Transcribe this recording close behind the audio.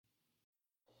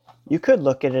You could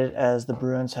look at it as the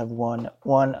Bruins have won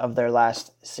one of their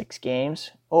last 6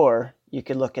 games, or you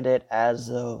could look at it as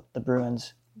though the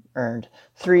Bruins earned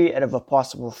 3 out of a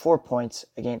possible 4 points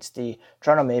against the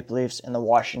Toronto Maple Leafs and the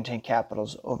Washington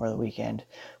Capitals over the weekend,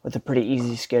 with a pretty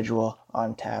easy schedule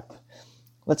on tap.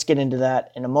 Let's get into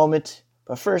that in a moment,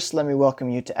 but first let me welcome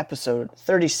you to episode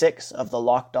 36 of the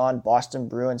Locked On Boston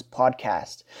Bruins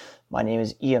podcast. My name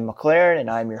is Ian McLaren, and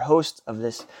I'm your host of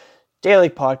this daily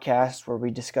podcast where we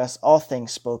discuss all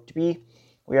things Spoke to Be.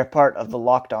 We are part of the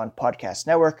Locked On Podcast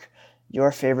Network,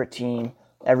 your favorite team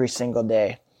every single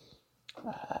day.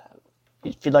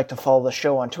 If you'd like to follow the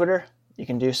show on Twitter, you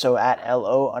can do so at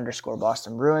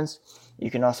LO_Boston Bruins. You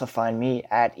can also find me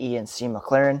at Ian C.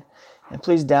 McLaren. And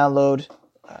please download,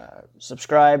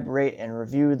 subscribe, rate, and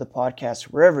review the podcast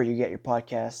wherever you get your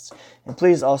podcasts. And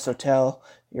please also tell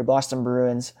your Boston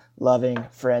Bruins loving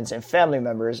friends and family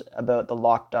members about the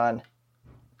Locked On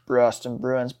Boston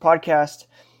Bruins podcast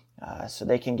so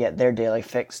they can get their daily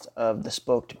fix of the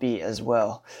Spoke to Be as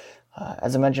well.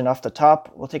 As I mentioned off the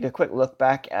top, we'll take a quick look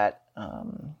back at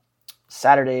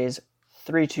Saturday's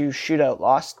 3-2 shootout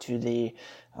loss to the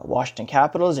Washington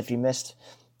Capitals. If you missed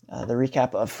the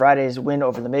recap of Friday's win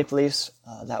over the Maple Leafs,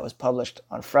 that was published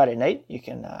on Friday night. You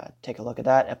can take a look at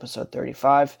that, episode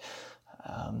 35.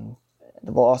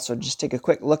 We'll also just take a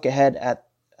quick look ahead at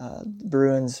the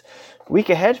Bruins' week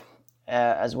ahead,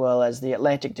 as well as the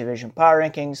Atlantic Division power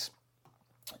rankings,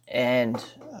 and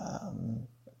a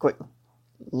quick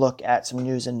look at some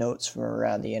news and notes from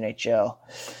around the NHL.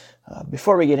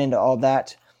 Before we get into all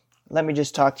that, let me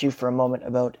just talk to you for a moment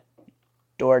about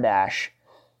DoorDash.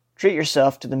 Treat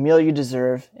yourself to the meal you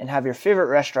deserve and have your favorite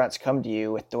restaurants come to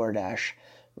you with DoorDash.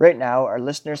 Right now, our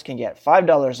listeners can get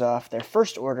 $5 off their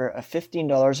first order of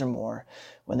 $15 or more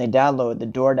when they download the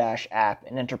DoorDash app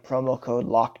and enter promo code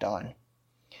LOCKEDON.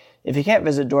 If you can't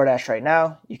visit DoorDash right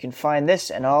now, you can find this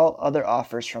and all other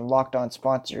offers from Locked On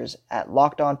sponsors at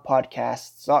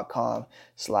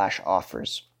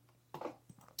lockedonpodcasts.com/offers.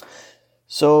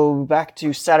 So back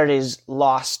to Saturday's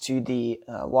loss to the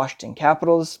Washington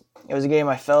Capitals. It was a game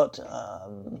I felt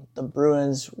the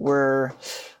Bruins were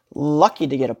lucky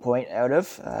to get a point out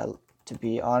of. To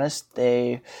be honest,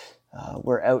 they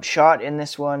were outshot in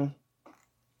this one.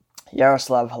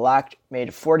 Yaroslav Halak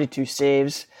made 42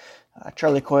 saves.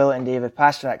 Charlie Coyle and David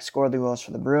Pastrnak scored the goals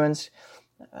for the Bruins,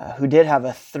 who did have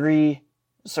a 2-1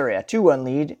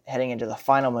 lead heading into the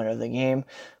final minute of the game,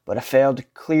 but a failed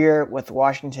clear with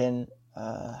Washington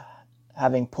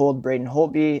having pulled Braden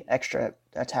Holtby, extra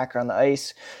attacker on the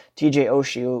ice. TJ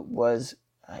Oshie was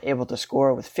able to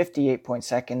score with 58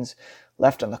 seconds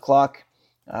left on the clock,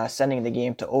 sending the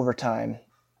game to overtime,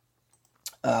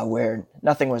 where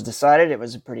nothing was decided. It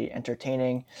was a pretty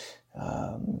entertaining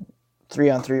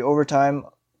 3-on-3 overtime.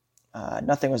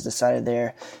 Nothing was decided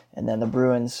there, and then the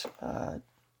Bruins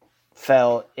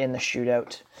fell in the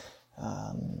shootout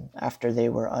after they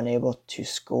were unable to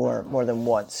score more than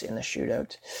once in the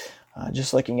shootout.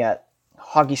 Just looking at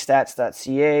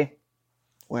hockeystats.ca,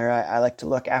 where I like to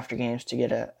look after games to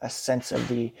get a sense of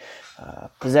the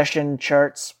possession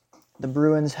charts. The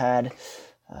Bruins had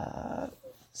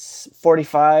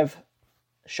 45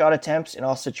 shot attempts in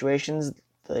all situations.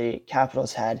 The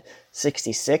Capitals had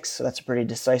 66, so that's a pretty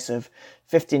decisive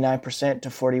 59% to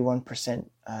 41%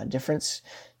 difference.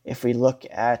 If we look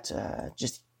at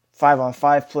just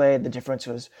 5-on-5 play, the difference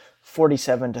was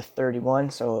 47 to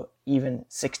 31, so even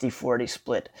 60-40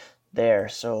 split there.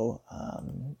 So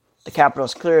the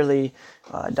Capitals clearly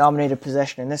dominated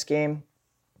possession in this game.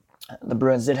 The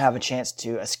Bruins did have a chance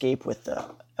to escape with the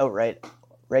outright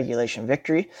regulation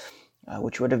victory,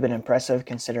 which would have been impressive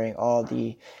considering all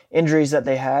the injuries that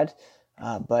they had.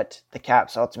 But the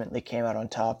Caps ultimately came out on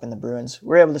top, and the Bruins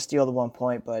were able to steal the 1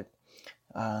 point, but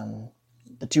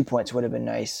the 2 points would have been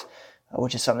nice,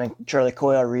 which is something Charlie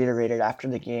Coyle reiterated after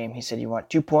the game. He said, you want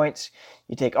 2 points,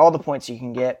 you take all the points you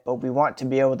can get, but we want to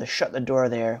be able to shut the door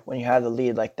there when you have the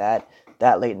lead like that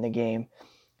late in the game.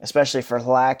 Especially for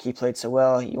Halak, he played so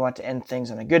well. You want to end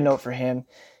things on a good note for him.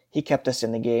 He kept us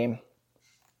in the game.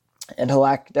 And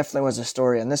Halak definitely was a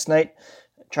story on this night.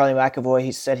 Charlie McAvoy,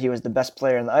 he said he was the best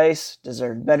player on the ice,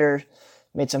 deserved better,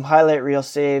 made some highlight reel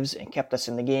saves, and kept us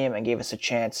in the game and gave us a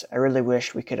chance. I really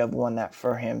wish we could have won that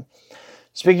for him.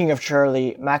 Speaking of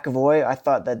Charlie McAvoy, I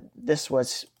thought that this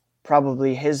was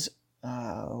probably his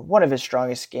one of his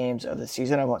strongest games of the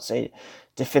season. I won't say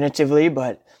definitively,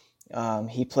 but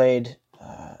he played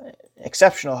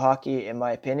exceptional hockey, in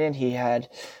my opinion. He had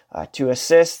 2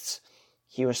 assists.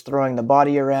 He was throwing the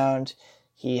body around.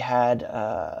 He had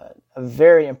a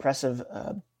very impressive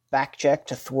back check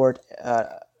to thwart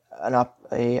an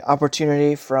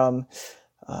opportunity from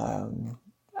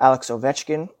Alex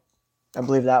Ovechkin. I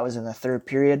believe that was in the third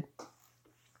period.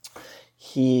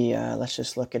 He, let's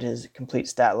just look at his complete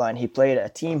stat line. He played a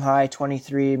team high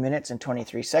 23 minutes and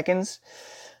 23 seconds.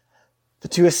 The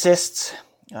 2 assists.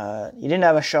 He didn't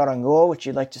have a shot on goal, which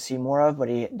you'd like to see more of, but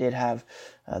he did have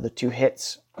the 2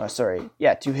 hits. 2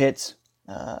 hits,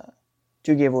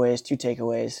 2 giveaways, 2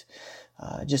 takeaways.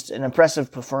 Just an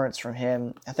impressive performance from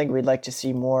him. I think we'd like to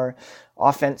see more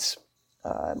offense,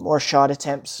 more shot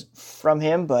attempts from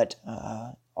him, but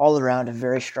all around a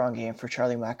very strong game for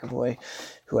Charlie McAvoy,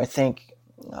 who I think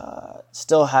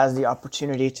still has the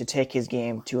opportunity to take his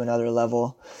game to another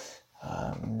level.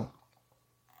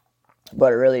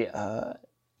 But a really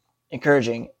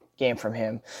encouraging game from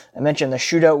him. I mentioned the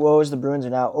shootout woes. The Bruins are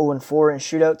now 0-4 in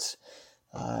shootouts.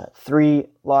 3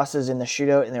 losses in the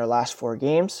shootout in their last 4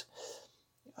 games.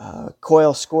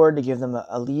 Coyle scored to give them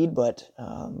a lead, but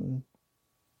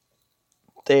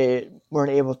they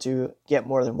weren't able to get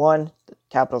more than 1. The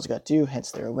Capitals got 2,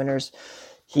 hence they were winners.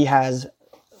 He has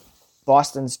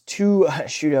Boston's 2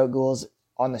 shootout goals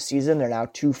on the season. They're now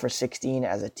 2 for 16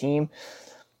 as a team.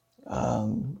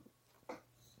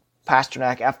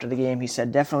 Pasternak, after the game, he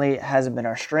said, definitely hasn't been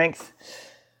our strength.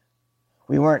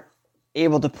 We weren't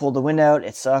able to pull the win out.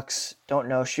 It sucks. Don't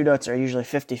know. Shootouts are usually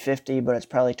 50-50, but it's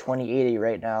probably 20-80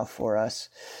 right now for us,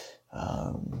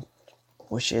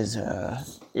 which is,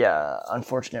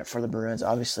 unfortunate for the Bruins,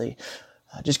 obviously.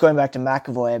 Just going back to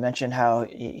McAvoy, I mentioned how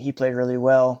he played really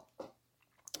well.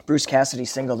 Bruce Cassidy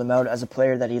singled him out as a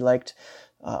player that he liked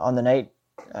on the night.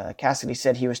 Cassidy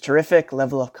said he was terrific.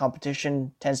 Level of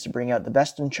competition tends to bring out the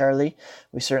best in Charlie.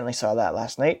 We certainly saw that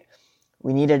last night.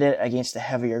 We needed it against a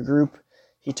heavier group.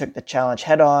 He took the challenge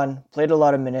head on, played a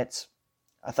lot of minutes.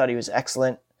 I thought he was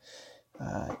excellent.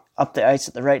 Up the ice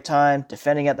at the right time,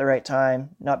 defending at the right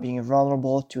time, not being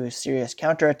vulnerable to a serious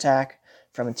counterattack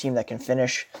from a team that can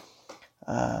finish.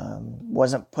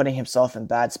 Wasn't putting himself in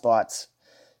bad spots.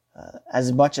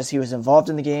 As much as he was involved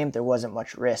in the game, there wasn't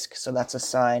much risk. So that's a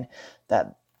sign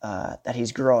that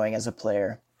he's growing as a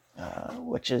player,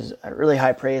 which is a really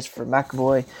high praise for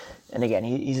McAvoy. And again,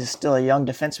 he's still a young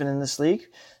defenseman in this league,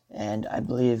 and I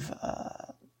believe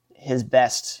his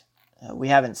best, we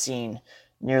haven't seen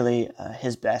nearly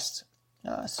his best.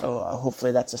 So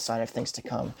hopefully that's a sign of things to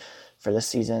come for this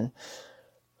season.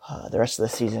 The rest of the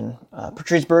season.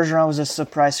 Patrice Bergeron was a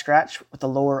surprise scratch with a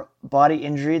lower body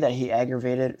injury that he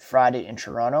aggravated Friday in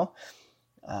Toronto.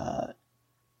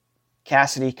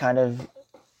 Cassidy kind of,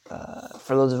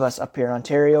 for those of us up here in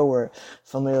Ontario, we're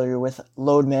familiar with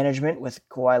load management with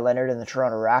Kawhi Leonard and the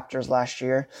Toronto Raptors last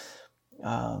year.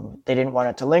 They didn't want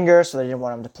it to linger, so they didn't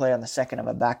want him to play on the second of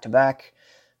a back-to-back.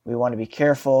 We want to be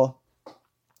careful.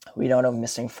 We don't know,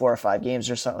 missing 4 or 5 games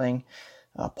or something.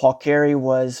 Paul Carey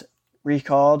was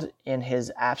recalled in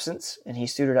his absence, and he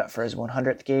suited up for his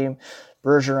 100th game.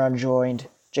 Bergeron joined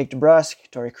Jake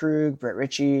DeBrusk, Torrey Krug, Brett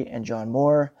Ritchie, and John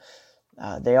Moore.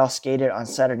 They all skated on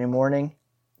Saturday morning,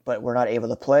 but were not able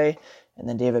to play. And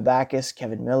then David Backes,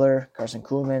 Kevin Miller, Carson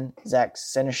Kuhlman, Zach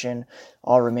Senyshyn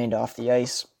all remained off the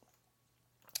ice.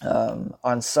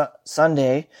 On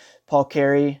Sunday, Paul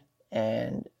Carey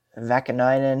and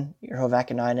Urho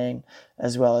Vakanainen,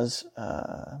 as well as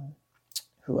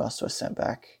who else was sent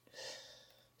back?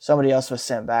 Somebody else was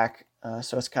sent back.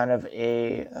 So it's kind of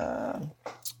a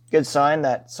good sign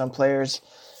that some players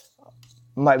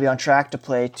might be on track to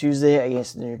play Tuesday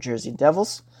against the New Jersey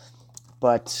Devils.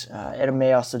 But it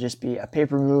may also just be a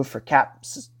paper move for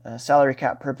salary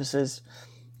cap purposes.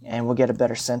 And we'll get a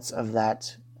better sense of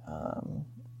that,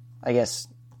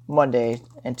 Monday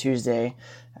and Tuesday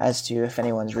as to if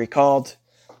anyone's recalled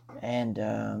and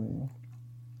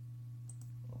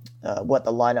what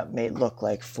the lineup may look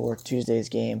like for Tuesday's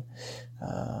game.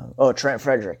 Trent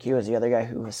Frederic, he was the other guy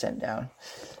who was sent down.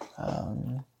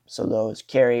 So those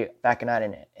Carey,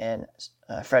 Vakanainen, and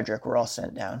Frederic were all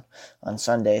sent down on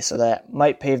Sunday. So that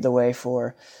might pave the way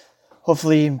for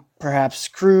hopefully perhaps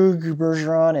Krug,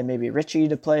 Bergeron, and maybe Ritchie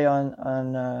to play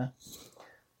on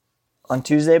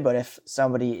Tuesday. But if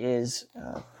somebody is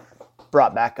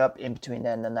brought back up in between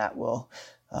then that will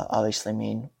obviously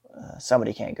mean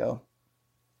somebody can't go.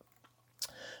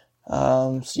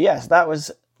 So that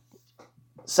was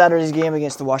Saturday's game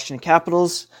against the Washington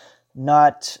Capitals.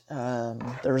 Not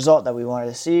the result that we wanted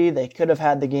to see. They could have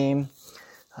had the game.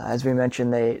 As we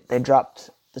mentioned, they dropped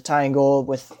the tying goal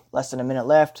with less than a minute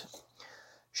left.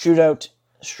 Shootout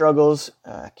struggles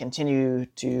continue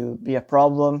to be a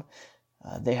problem.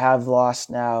 They have lost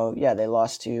now. They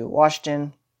lost to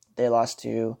Washington. They lost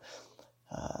to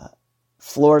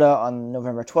Florida on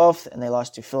November 12th, and they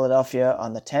lost to Philadelphia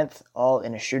on the 10th, all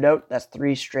in a shootout. That's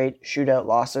 3 straight shootout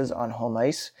losses on home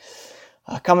ice.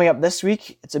 Coming up this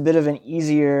week, it's a bit of an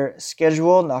easier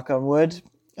schedule, knock on wood.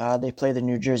 They play the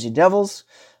New Jersey Devils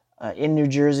in New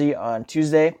Jersey on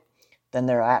Tuesday. Then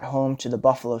they're at home to the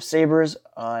Buffalo Sabres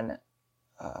on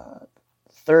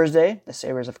Thursday. The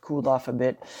Sabres have cooled off a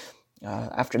bit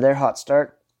after their hot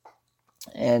start.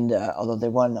 And although they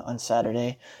won on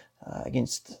Saturday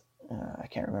against, I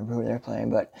can't remember who they're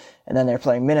playing, and then they're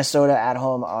playing Minnesota at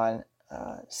home on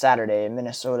Saturday.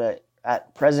 Minnesota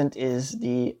at present is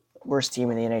the worst team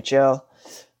in the NHL.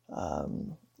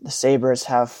 The Sabres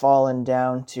have fallen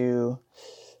down to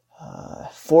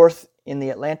fourth in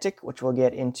the Atlantic, which we'll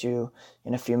get into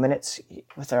in a few minutes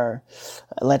with our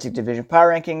Atlantic Division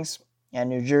Power Rankings. And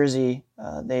New Jersey,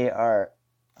 they are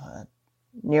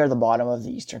near the bottom of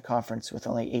the Eastern Conference with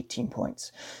only 18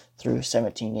 points through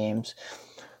 17 games.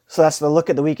 So that's the look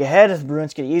at the week ahead. The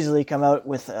Bruins could easily come out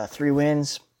with 3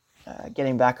 wins,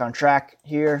 getting back on track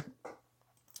here.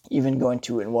 Even going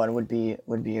 2-1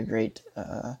 would be a great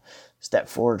step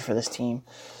forward for this team.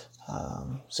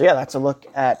 So yeah, that's a look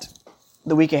at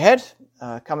the week ahead.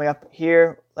 Coming up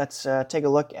here, let's take a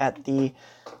look at the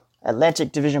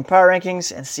Atlantic Division Power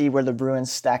Rankings and see where the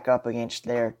Bruins stack up against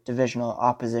their divisional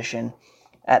opposition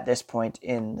at this point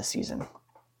in the season.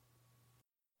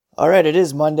 All right, it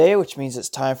is Monday, which means it's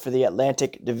time for the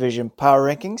Atlantic Division Power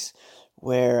Rankings,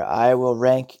 where I will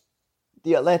rank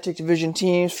the Atlantic Division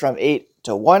teams from 8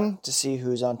 to 1 to see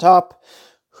who's on top,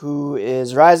 who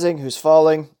is rising, who's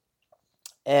falling.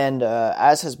 And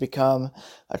as has become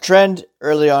a trend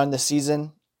early on in the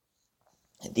season,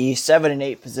 the 7 and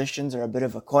 8 positions are a bit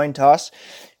of a coin toss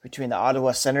between the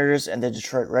Ottawa Senators and the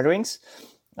Detroit Red Wings.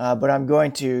 But I'm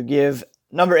going to give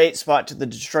number 8 spot to the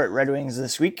Detroit Red Wings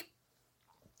this week.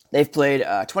 They've played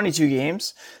 22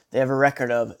 games. They have a record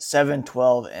of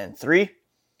 7-12-3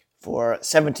 for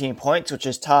 17 points, which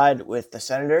is tied with the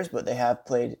Senators, but they have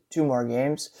played 2 more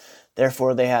games.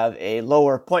 Therefore, they have a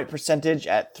lower point percentage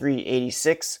at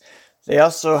 .386. They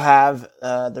also have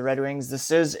the Red Wings.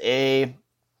 This is a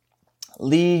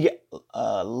league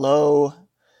low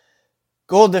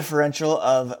goal differential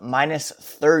of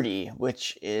 -30,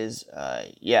 which is,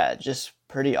 just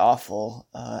pretty awful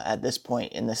at this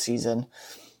point in the season.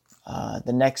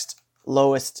 The next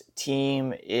lowest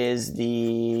team is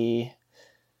the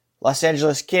Los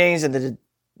Angeles Kings and the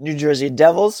New Jersey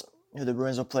Devils, who the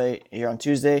Bruins will play here on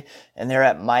Tuesday, and they're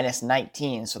at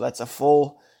 -19. So that's a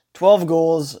full 12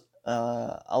 goals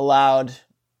allowed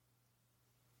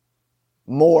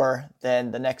more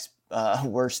than the next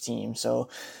worst team. So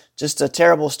just a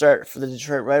terrible start for the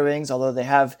Detroit Red Wings, although they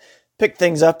have picked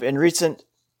things up in recent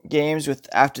games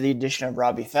after the addition of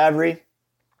Robbie Fabry.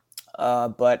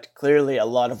 But clearly a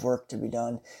lot of work to be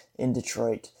done in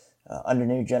Detroit under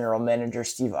new general manager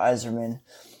Steve Yzerman.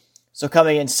 So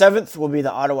coming in 7th will be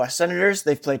the Ottawa Senators.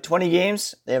 They've played 20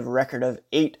 games. They have a record of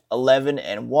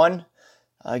 8-11-1.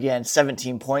 Again,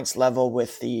 17 points level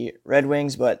with the Red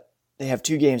Wings, but they have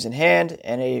 2 games in hand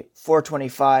and a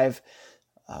 .425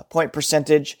 point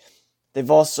percentage.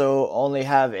 They've also only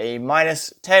have a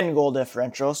 -10 goal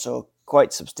differential, so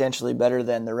quite substantially better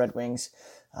than the Red Wings,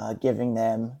 giving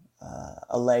them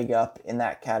a leg up in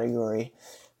that category.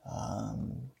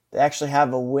 They actually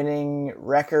have a winning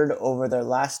record over their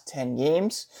last 10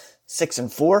 games,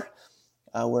 6-4,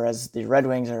 whereas the Red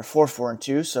Wings are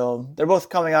 4-4-2. So they're both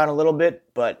coming on a little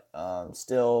bit, but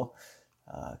still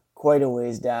quite a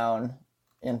ways down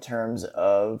in terms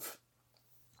of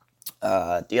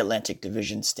the Atlantic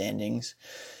Division standings.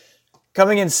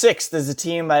 Coming in 6th is a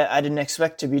team I didn't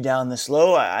expect to be down this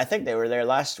low. I think they were there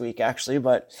last week, actually,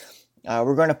 but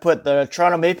we're going to put the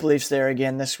Toronto Maple Leafs there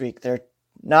again this week. They're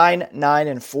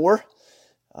 9-9-4,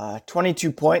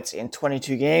 22 points in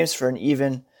 22 games for an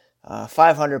even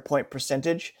 500 point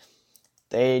percentage.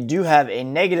 They do have a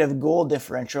negative goal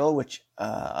differential, which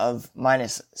of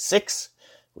 -6,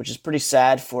 which is pretty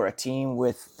sad for a team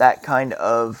with that kind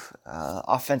of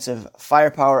offensive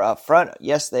firepower up front.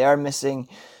 Yes, they are missing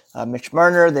Mitch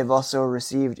Marner. They've also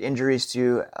received injuries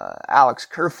to Alex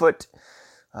Kerfoot,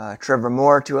 Trevor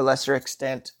Moore to a lesser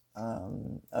extent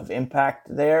of impact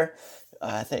there.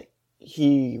 I think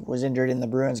he was injured in the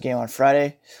Bruins game on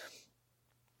Friday.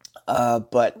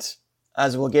 But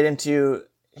as we'll get into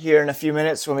here in a few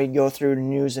minutes when we go through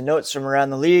news and notes from around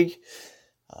the league,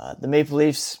 the Maple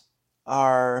Leafs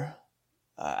are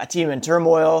a team in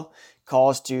turmoil.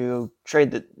 Calls to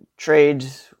trade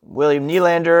William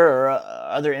Nylander or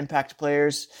other impact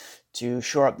players to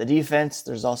shore up the defense.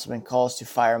 There's also been calls to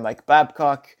fire Mike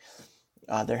Babcock,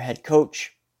 their head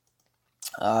coach.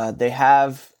 They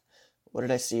have, what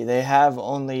did I see? They have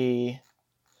only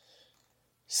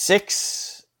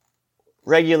 6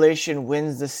 regulation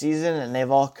wins this season, and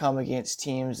they've all come against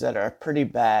teams that are pretty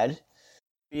bad.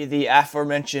 Be the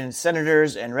aforementioned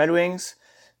Senators and Red Wings,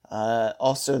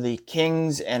 also the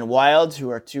Kings and Wild, who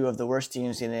are two of the worst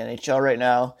teams in the NHL right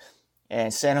now,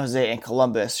 and San Jose and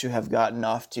Columbus, who have gotten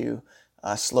off to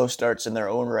slow starts in their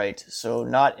own right. So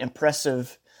not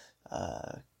impressive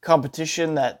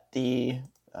competition that the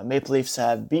Maple Leafs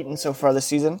have beaten so far this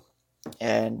season.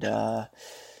 And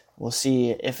we'll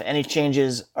see if any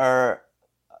changes are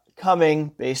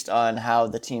coming based on how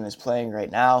the team is playing right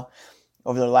now.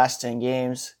 Over their last 10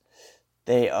 games,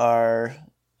 they are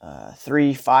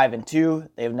 3-5-2.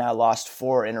 They've now lost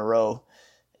 4 in a row.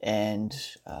 And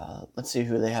let's see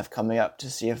who they have coming up to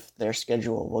see if their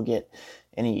schedule will get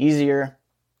any easier.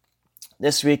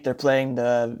 This week they're playing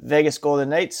the Vegas Golden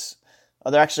Knights.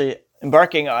 They're actually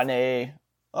embarking on in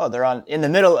the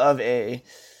middle of a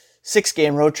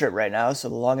 6-game road trip right now, so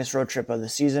the longest road trip of the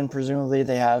season. Presumably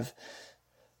they have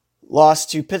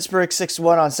lost to Pittsburgh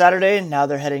 6-1 on Saturday. Now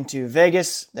they're heading to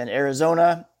Vegas, then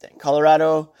Arizona, then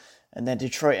Colorado, and then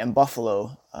Detroit and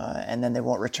Buffalo. And then they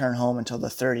won't return home until the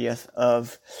 30th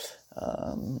of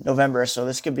November. So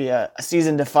this could be a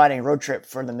season-defining road trip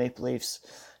for the Maple Leafs.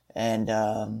 And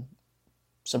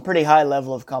some pretty high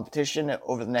level of competition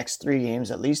over the next 3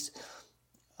 games at least.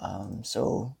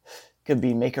 So could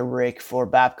be make or break for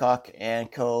Babcock and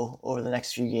co. over the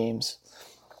next few games.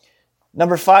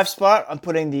 Number 5 spot, I'm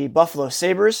putting the Buffalo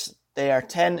Sabres. They are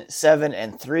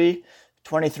 10-7-3,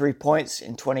 23 points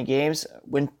in 20 games,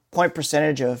 win point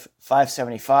percentage of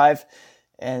 .575,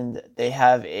 and they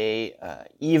have a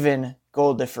even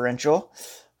goal differential.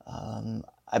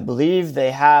 I believe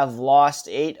they have lost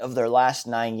 8 of their last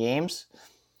 9 games.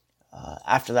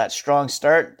 After that strong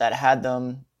start that had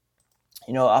them,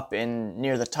 up in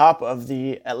near the top of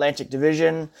the Atlantic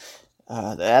Division.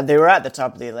 They were at the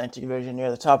top of the Atlantic Division,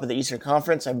 near the top of the Eastern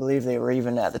Conference. I believe they were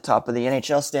even at the top of the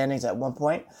NHL standings at one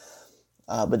point.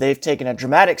 But they've taken a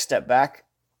dramatic step back,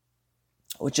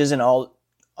 which isn't all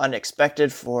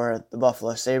unexpected for the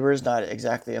Buffalo Sabres. Not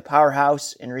exactly a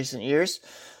powerhouse in recent years.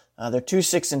 They're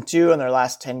 2-6-2 in their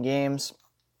last 10 games.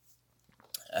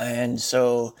 And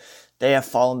so they have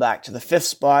fallen back to the 5th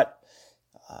spot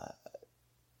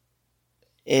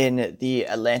in the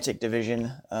Atlantic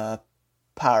Division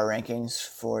power rankings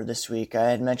for this week. I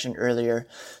had mentioned earlier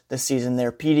this season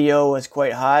their PDO was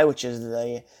quite high, which is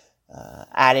the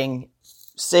adding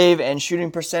save and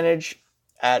shooting percentage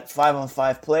at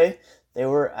 5-on-5 play. They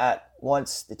were at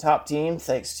once the top team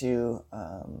thanks to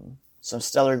some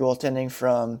stellar goaltending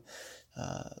from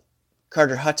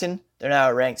Carter Hutton. They're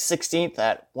now ranked 16th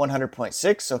at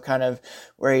 100.6, so kind of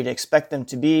where you'd expect them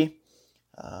to be.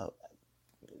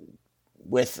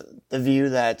 With the view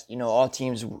that, all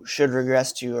teams should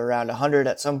regress to around 100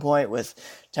 at some point, with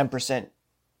 10%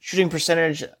 shooting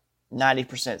percentage,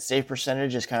 90% save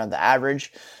percentage is kind of the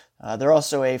average. They're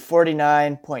also a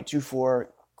 49.24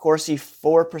 Corsi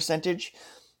for percentage,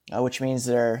 which means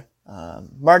they're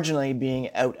marginally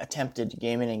being out-attempted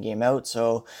game in and game out.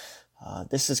 So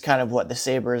this is kind of what the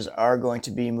Sabres are going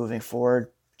to be moving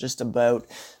forward, just about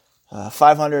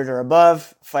 500 or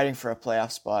above, fighting for a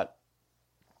playoff spot.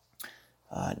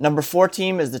 Number 4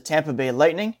 team is the Tampa Bay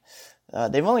Lightning.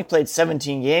 They've only played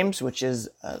 17 games, which is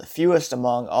the fewest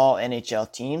among all NHL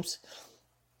teams.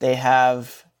 They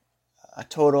have a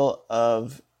total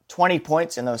of 20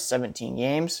 points in those 17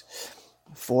 games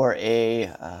for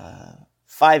a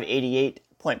 .588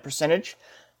 point percentage.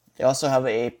 They also have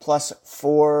a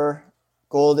 +4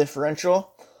 goal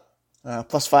differential,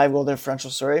 +5 goal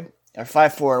differential, sorry. They're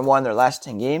 5-4-1 their last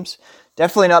 10 games.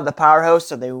 Definitely not the powerhouse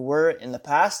that they were in the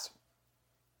past.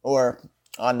 Or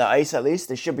on the ice at least.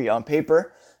 They should be on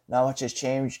paper. Not much has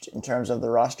changed in terms of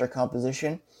the roster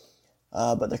composition.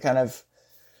 But they're kind of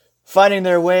finding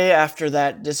their way after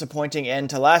that disappointing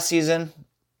end to last season.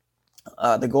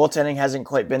 The goaltending hasn't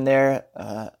quite been there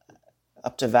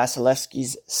up to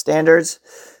Vasilevsky's standards.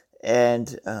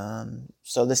 And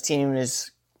so this team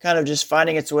is kind of just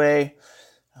finding its way,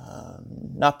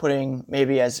 not putting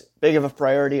maybe as big of a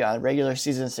priority on regular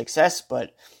season success,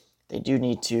 but they do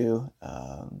need to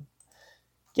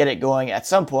get it going at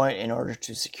some point in order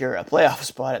to secure a playoff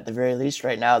spot at the very least.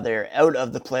 Right now, they're out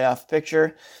of the playoff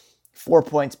picture, 4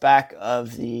 points back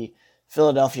of the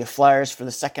Philadelphia Flyers for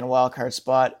the second wildcard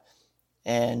spot,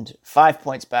 and 5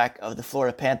 points back of the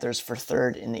Florida Panthers for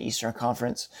third in the Eastern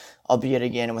Conference, albeit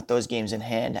again with those games in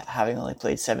hand, having only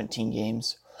played 17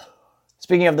 games.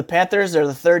 Speaking of the Panthers, they're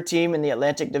the 3rd team in the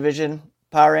Atlantic Division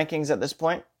power rankings at this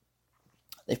point.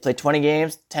 They've played 20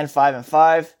 games,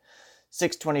 10-5-5,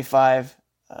 .625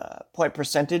 point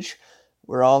percentage.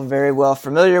 We're all very well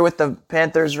familiar with the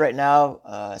Panthers right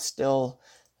now. Still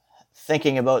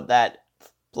thinking about that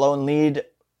blown lead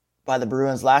by the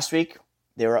Bruins last week.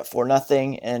 They were up 4-0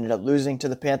 and ended up losing to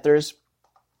the Panthers.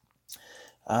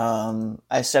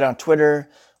 I said on Twitter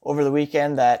over the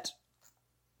weekend that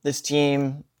this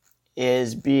team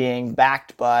is being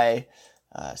backed by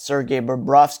Sergei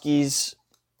Bobrovsky's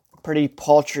pretty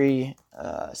paltry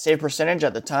save percentage.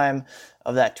 At the time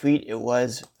of that tweet, it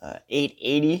was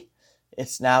 .880.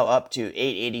 It's now up to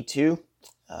 .882.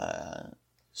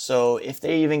 So if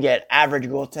they even get average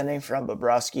goaltending from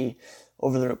Bobrovsky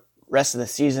over the rest of the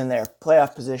season, their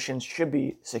playoff positions should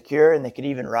be secure, and they could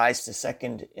even rise to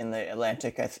second in the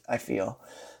Atlantic. I feel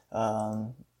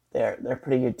they're a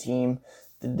pretty good team.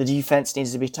 The defense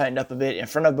needs to be tightened up a bit in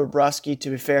front of Bobrovsky, to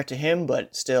be fair to him,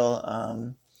 but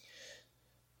still,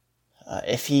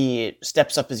 if he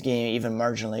steps up his game even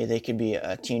marginally, they could be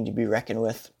a team to be reckoned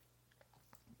with.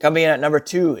 Coming in at number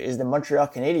 2 is the Montreal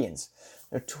Canadiens.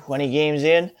 They're 20 games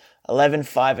in,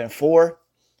 11-5-4,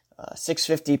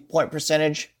 650 point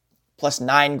percentage, plus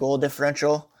 9 goal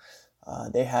differential.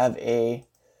 They have a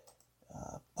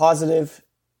positive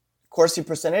Corsi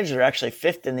percentage. They're actually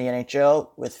 5th in the NHL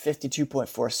with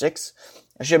 52.46.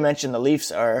 I should mention the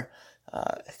Leafs are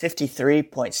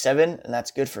 53.7, and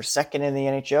that's good for 2nd in the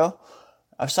NHL.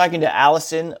 I was talking to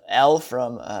Allison L.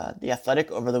 from The Athletic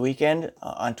over the weekend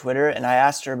on Twitter, and I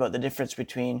asked her about the difference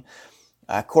between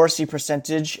Corsi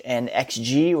percentage and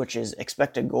XG, which is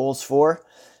expected goals for.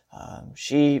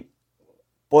 She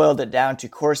boiled it down to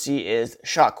Corsi is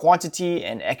shot quantity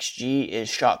and XG is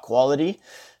shot quality.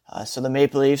 So the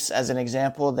Maple Leafs, as an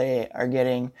example, they are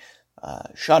getting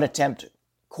shot attempt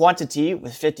quantity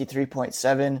with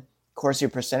 53.7 Corsi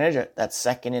percentage. That's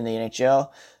 2nd in the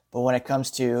NHL. But when it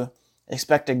comes to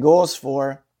expected goals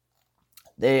for,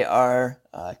 they are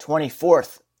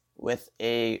 24th with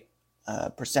a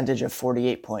percentage of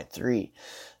 48.3,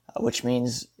 which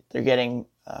means they're getting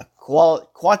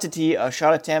quantity of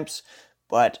shot attempts,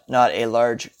 but not a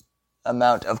large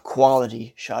amount of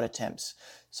quality shot attempts.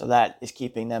 So that is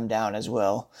keeping them down as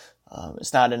well.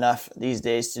 It's not enough these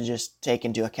days to just take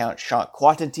into account shot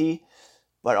quantity,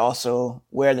 but also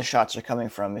where the shots are coming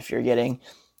from. If you're getting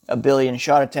a billion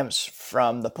shot attempts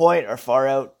from the point or far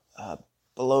out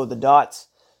below the dots,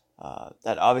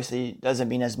 that obviously doesn't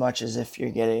mean as much as if you're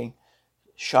getting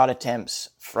shot attempts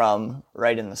from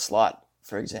right in the slot,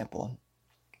 for example.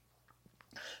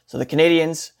 So the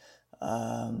Canadiens,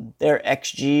 their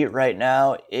XG right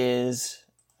now is,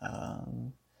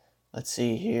 let's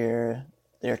see here,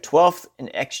 they're 12th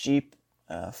in XG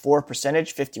for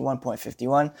percentage,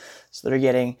 51.51. So they're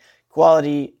getting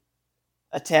quality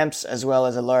attempts as well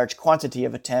as a large quantity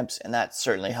of attempts, and that's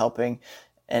certainly helping.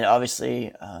 And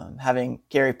obviously, having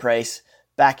Carey Price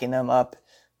backing them up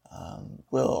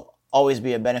will always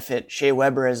be a benefit. Shea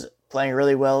Weber is playing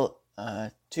really well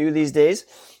too these days,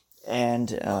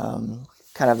 and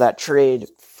kind of that trade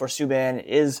for Subban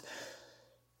is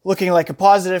looking like a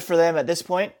positive for them at this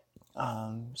point.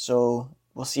 So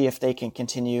we'll see if they can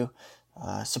continue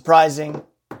surprising.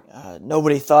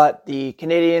 Nobody thought the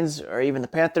Canadiens or even the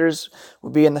Panthers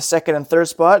would be in the 2nd and 3rd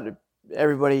spot.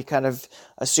 Everybody kind of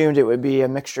assumed it would be a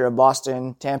mixture of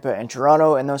Boston, Tampa, and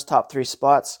Toronto in those top 3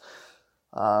 spots.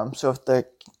 So if the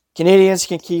Canadiens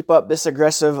can keep up this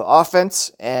aggressive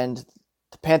offense and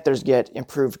the Panthers get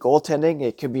improved goaltending,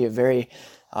 it could be a very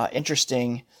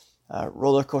interesting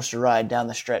roller coaster ride down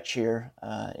the stretch here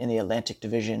in the Atlantic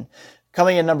Division.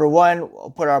 Coming in number 1,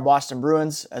 we'll put our Boston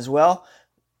Bruins as well.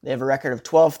 They have a record of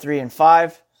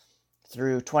 12-3-5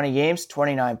 through 20 games,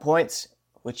 29 points,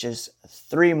 which is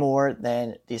 3 more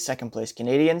than the 2nd place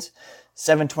Canadiens.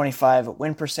 725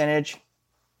 win percentage,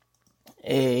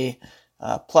 a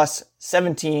plus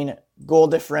 17 goal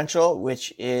differential,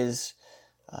 which is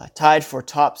tied for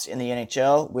tops in the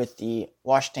NHL with the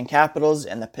Washington Capitals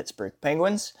and the Pittsburgh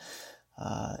Penguins.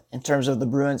 In terms of the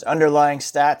Bruins' underlying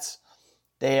stats,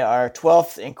 they are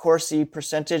 12th in Corsi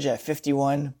percentage at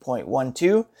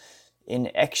 51.12. In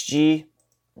XG,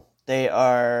 they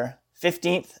are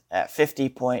 15th at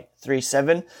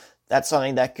 50.37. That's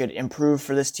something that could improve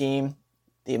for this team,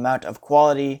 the amount of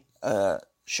quality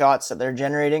shots that they're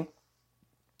generating.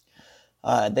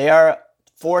 They are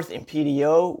 4th in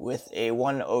PDO with a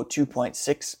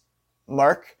 102.6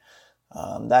 mark.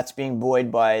 That's being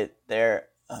buoyed by their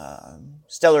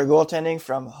stellar goaltending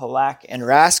from Halak and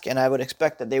Rask, and I would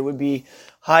expect that they would be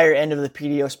higher end of the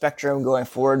PDO spectrum going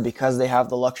forward because they have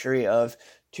the luxury of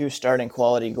 2 starting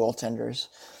quality goaltenders.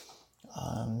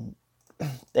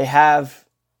 They have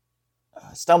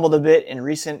stumbled a bit in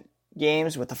recent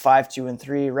games with a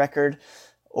 5-2-3 record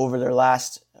over their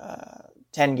last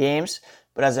 10 games,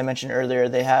 But as I mentioned earlier,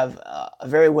 they have a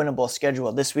very winnable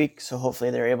schedule this week, so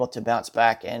hopefully they're able to bounce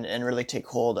back and really take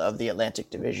hold of the Atlantic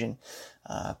Division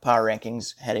power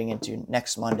rankings heading into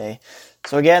next Monday.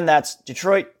 So again, that's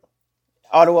Detroit,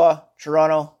 Ottawa,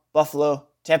 Toronto, Buffalo,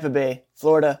 Tampa Bay,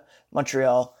 Florida,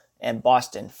 Montreal, and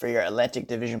Boston for your Atlantic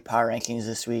Division power rankings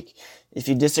this week. If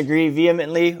you disagree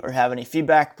vehemently or have any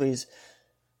feedback, please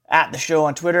at the show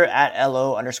on Twitter at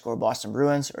LO_Boston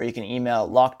Bruins, or you can email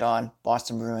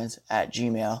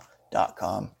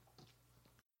lockedonbostonbruins@gmail.com.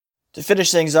 To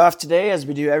finish things off today, as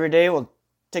we do every day, we'll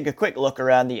take a quick look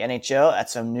around the NHL at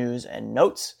some news and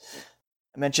notes.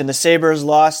 I mentioned the Sabres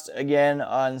lost again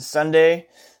on Sunday.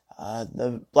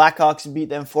 The Blackhawks beat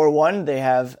them 4-1. They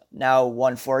have now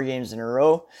won 4 games in a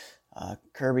row.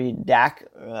 Kirby Dach,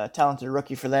 a talented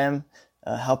rookie for them,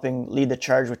 helping lead the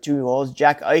charge with 2 goals.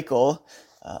 Jack Eichel,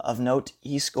 of note,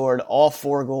 he scored all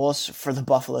 4 goals for the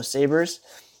Buffalo Sabres,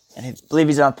 and I believe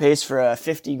he's on pace for a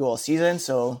 50-goal season.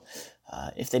 So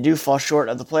if they do fall short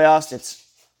of the playoffs, it's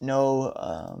no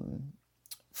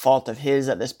fault of his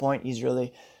at this point. He's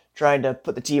really trying to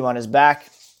put the team on his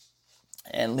back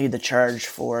and lead the charge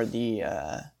for the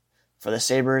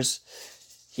Sabres.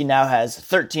 He now has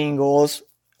 13 goals,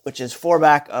 which is 4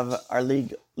 back of our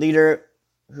league leader,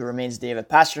 who remains David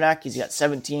Pastrnak. He's got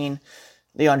 17.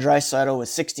 Leon Draisaitl with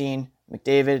 16.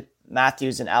 McDavid,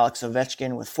 Matthews, and Alex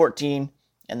Ovechkin with 14.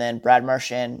 And then Brad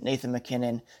Marchand, Nathan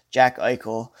MacKinnon, Jack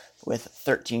Eichel with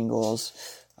 13 goals.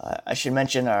 I should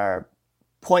mention our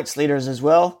points leaders as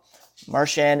well.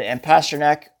 Marchand and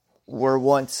Pastrnak were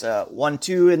once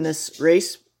 1-2 in this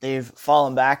race. They've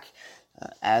fallen back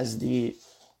as the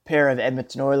pair of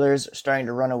Edmonton Oilers are starting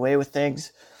to run away with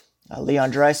things.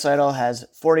 Leon Draisaitl has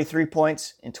 43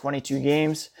 points in 22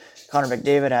 games. Connor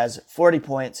McDavid has 40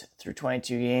 points through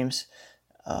 22 games.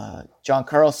 John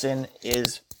Carlson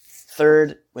is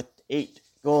third with 8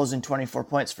 goals and 24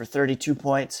 points for 32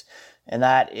 points. And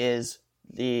that is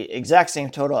the exact same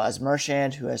total as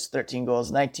Marchand, who has 13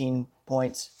 goals, 19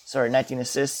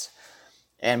 assists.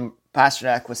 And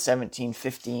Pastrnak was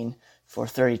 17-15 for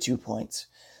 32 points.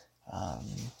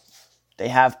 They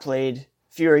have played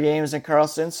fewer games than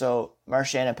Carlson, so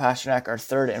Marchand and Pastrnak are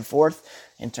 3rd and 4th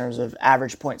in terms of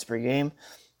average points per game.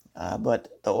 But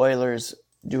the Oilers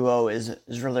duo is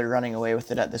really running away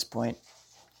with it at this point.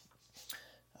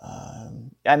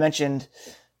 I mentioned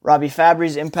Robbie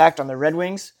Fabry's impact on the Red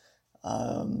Wings.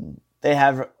 They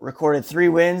have recorded 3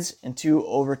 wins and 2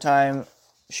 overtime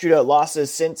shootout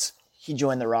losses since he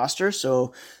joined the roster,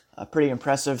 so a pretty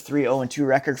impressive 3-0-2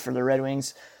 record for the Red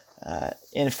Wings.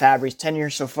 In Fabry's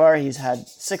tenure so far, he's had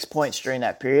 6 points during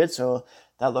that period, so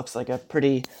that looks like a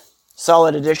pretty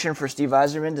solid addition for Steve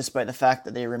Yzerman, despite the fact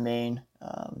that they remain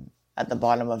at the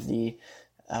bottom of the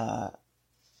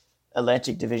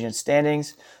Atlantic Division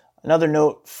standings. Another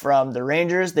note from the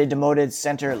Rangers, they demoted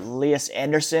center Elias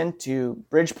Anderson to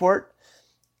Bridgeport.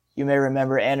 You may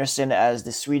remember Anderson as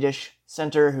the Swedish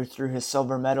center who threw his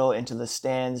silver medal into the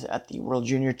stands at the World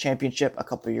Junior Championship a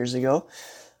couple years ago.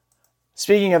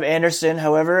 Speaking of Anderson,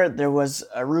 however, there was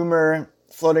a rumor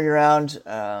floating around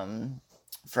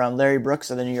from Larry Brooks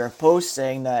of the New York Post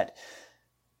saying that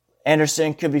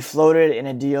Anderson could be floated in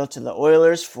a deal to the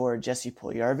Oilers for Jesse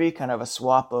Puljujarvi, kind of a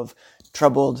swap of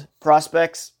troubled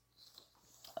prospects.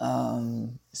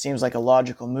 Seems like a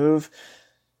logical move,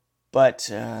 but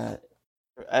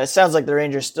it sounds like the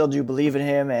Rangers still do believe in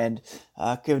him and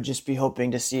could just be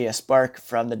hoping to see a spark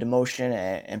from the demotion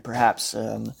and perhaps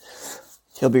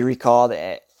he'll be recalled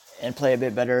and play a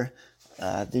bit better.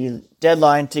 The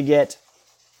deadline to get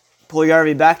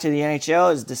Puljujarvi back to the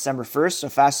NHL is December 1st, so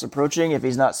fast approaching. If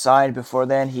he's not signed before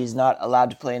then, he's not allowed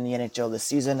to play in the NHL this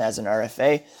season as an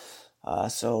RFA.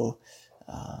 So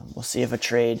we'll see if a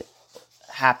trade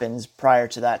happens prior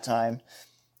to that time.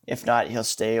 If not, he'll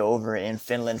stay over in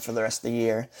Finland for the rest of the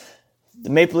year. The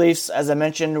Maple Leafs, as I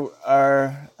mentioned,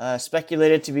 are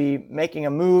speculated to be making a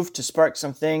move to spark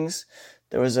some things.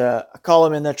 There was a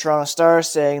column in the Toronto Star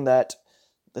saying that,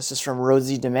 this is from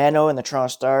Rosie DiMano in the Toronto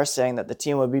Star, saying that the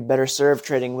team would be better served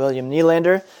trading William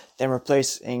Nylander than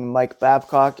replacing Mike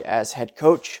Babcock as head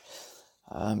coach.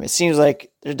 It seems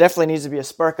like there definitely needs to be a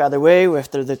spark either way.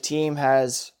 If the team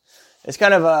has, it's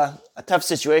kind of a tough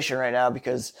situation right now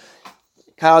because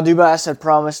Kyle Dubas had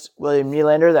promised William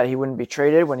Nylander that he wouldn't be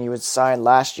traded when he was signed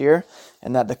last year,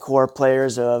 and that the core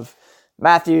players of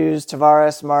Matthews,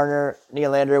 Tavares, Marner,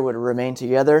 Nylander would remain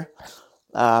together.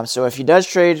 So if he does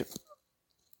trade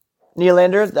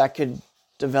Nylander, that could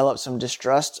develop some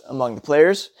distrust among the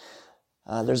players.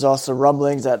 There's also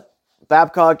rumblings that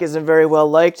Babcock isn't very well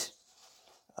liked.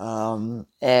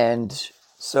 And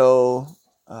so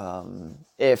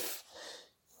if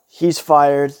he's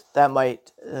fired, that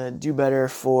might do better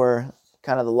for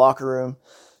kind of the locker room.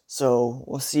 So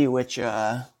we'll see which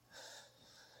way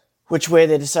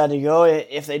they decide to go.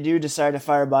 If they do decide to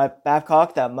fire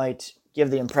Babcock, that might give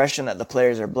the impression that the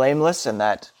players are blameless and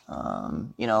that,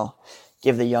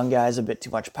 give the young guys a bit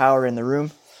too much power in the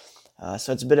room.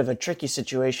 So it's a bit of a tricky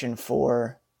situation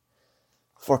for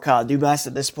Kyle Dubas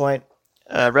at this point.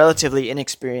 Relatively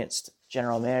inexperienced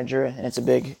general manager, and it's a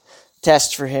big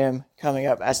test for him coming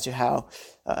up as to how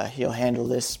he'll handle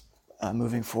this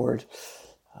moving forward.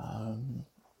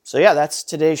 So yeah, that's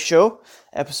today's show,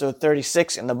 episode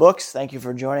 36 in the books. Thank you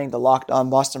for joining the Locked On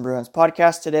Boston Bruins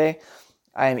podcast today.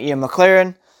 I am Ian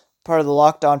McLaren, part of the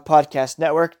Locked On Podcast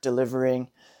Network, delivering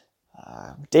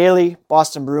daily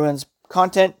Boston Bruins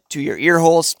content to your ear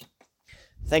holes.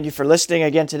 Thank you for listening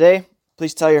again today.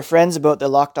 Please tell your friends about the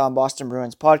Locked On Boston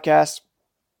Bruins podcast.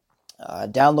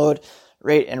 Download,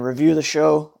 rate, and review the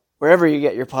show wherever you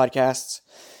get your podcasts.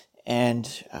 And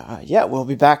we'll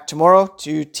be back tomorrow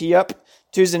to tee up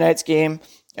Tuesday night's game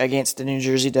against the New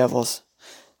Jersey Devils.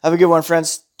 Have a good one,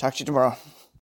 friends. Talk to you tomorrow.